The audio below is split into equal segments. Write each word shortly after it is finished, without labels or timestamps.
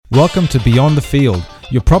Welcome to Beyond the Field,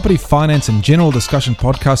 your property finance and general discussion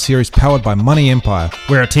podcast series powered by Money Empire.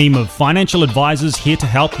 We're a team of financial advisors here to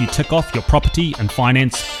help you tick off your property and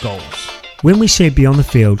finance goals. When we say beyond the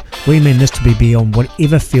field, we mean this to be beyond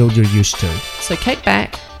whatever field you're used to. So kick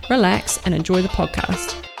back, relax, and enjoy the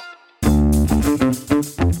podcast.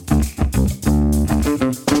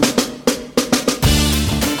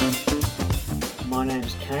 My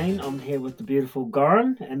name's Kane. I'm here with the beautiful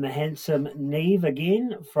Goran and the handsome Neve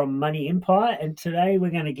again from Money Empire. And today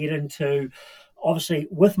we're going to get into, obviously,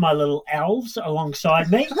 with my little elves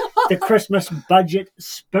alongside me, the Christmas budget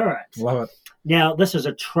spirit. Love it. Now, this is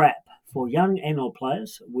a trap for young and old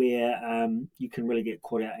players where you can really get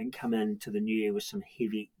caught out and come into the new year with some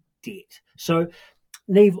heavy debt. So,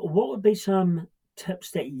 Neve, what would be some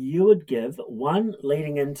tips that you would give, one,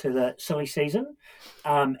 leading into the silly season,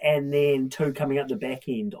 and then two, coming up the back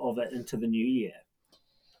end of it into the new year?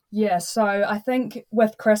 Yeah, so I think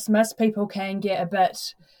with Christmas, people can get a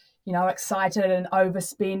bit, excited and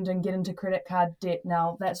overspend and get into credit card debt.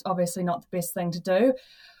 Now, that's obviously not the best thing to do.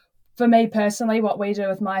 For me personally, what we do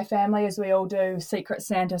with my family is we all do Secret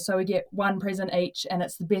Santa, so we get one present each, and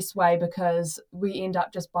it's the best way because we end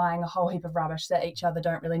up just buying a whole heap of rubbish that each other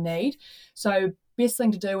don't really need. So best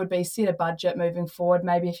thing to do would be set a budget moving forward.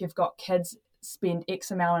 Maybe if you've got kids, spend X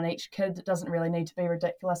amount on each kid. It doesn't really need to be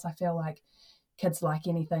ridiculous. I feel like kids like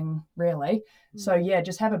anything, really. So yeah,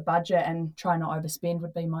 just have a budget and try not overspend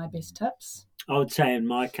would be my best tips. I would say in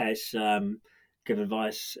my case, give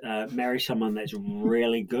advice, marry someone that's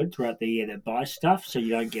really good throughout the year that buys stuff so you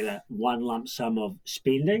don't get a one lump sum of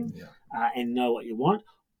spending and know what you want.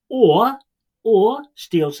 Or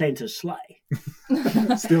steal Santa's sleigh.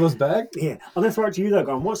 Steal his bag? Yeah. I'm going to throw it to you though,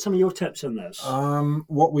 Goran. What's some of your tips in this?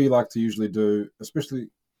 What we like to usually do, especially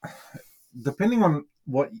depending on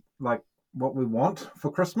what we want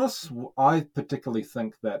for Christmas, I particularly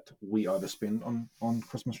think that we overspend on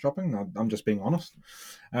Christmas shopping. I'm just being honest.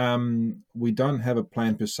 We don't have a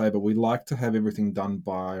plan per se, but we like to have everything done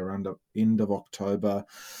by around the end of October,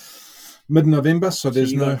 mid-November. So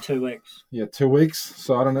there's no 2 weeks. Yeah, 2 weeks.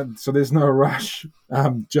 So I don't know. So there's no rush.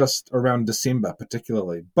 Just around December,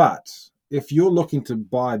 particularly. But if you're looking to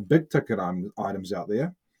buy big ticket items out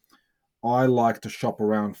there, I like to shop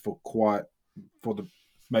around for the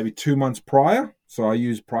maybe 2 months prior. So I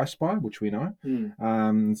use Price Spy, which we know,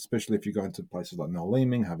 especially if you go into places like Noel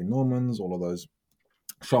Leeming, Harvey Norman's, all of those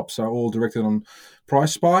shops are all directed on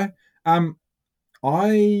Price Spy.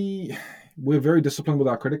 We're very disciplined with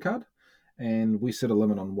our credit card, and we set a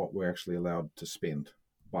limit on what we're actually allowed to spend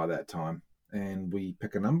by that time. And we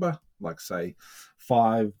pick a number, like say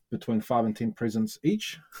between 5 and 10 presents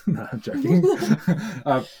each. No, I'm joking.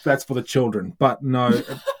 That's for the children. But no,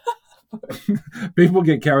 people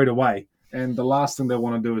get carried away. And the last thing they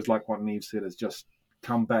want to do is, like what Neve said, is just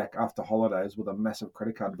come back after holidays with a massive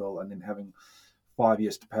credit card bill and then having 5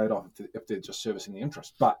 years to pay it off if they're just servicing the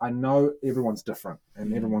interest. But I know everyone's different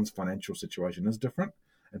and everyone's financial situation is different.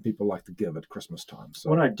 And people like to give at Christmas time. So.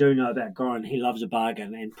 What I do know about Goran, he loves a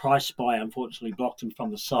bargain, and Price Spy unfortunately blocked him from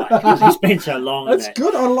the site because he spent so long on that. That's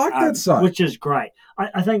good. I like that site. Which is great.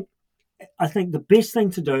 I think the best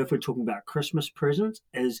thing to do if we're talking about Christmas presents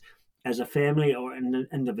is, as a family or an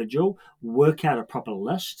individual, work out a proper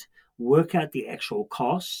list, work out the actual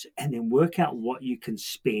costs, and then work out what you can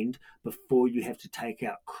spend before you have to take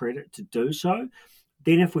out credit to do so.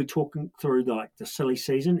 Then if we're talking through the silly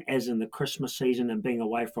season, as in the Christmas season and being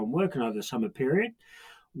away from work and over the summer period,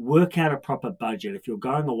 work out a proper budget. If you're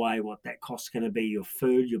going away, what that cost's going to be, your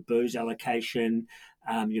food, your booze allocation,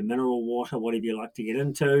 your mineral water, whatever you like to get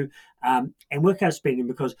into, and work out spending,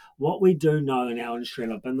 because what we do know in our industry,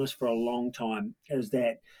 and I've been this for a long time, is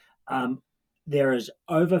that there is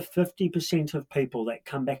over 50% of people that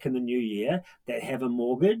come back in the new year that have a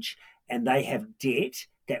mortgage and they have debt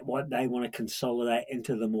that what they want to consolidate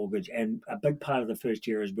into the mortgage. And a big part of the first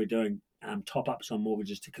year is we're doing top-ups on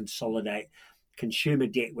mortgages to consolidate consumer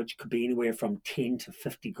debt, which could be anywhere from 10 to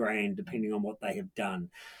 50 grand, depending on what they have done.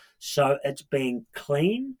 So it's being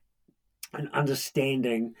clean and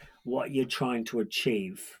understanding what you're trying to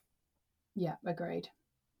achieve. Yeah, agreed.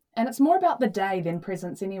 And it's more about the day than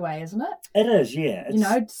presents anyway, isn't it? It is, yeah.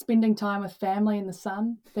 Spending time with family in the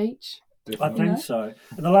sun, beach. Definitely. I think so.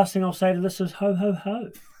 And the last thing I'll say to this is ho, ho,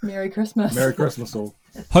 ho. Merry Christmas. Merry Christmas all.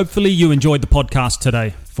 Hopefully you enjoyed the podcast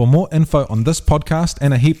today. For more info on this podcast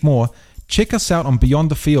and a heap more, check us out on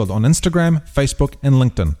Beyond the Field on Instagram, Facebook, and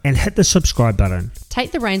LinkedIn. And hit the subscribe button.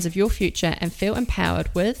 Take the reins of your future and feel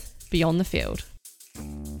empowered with Beyond the Field.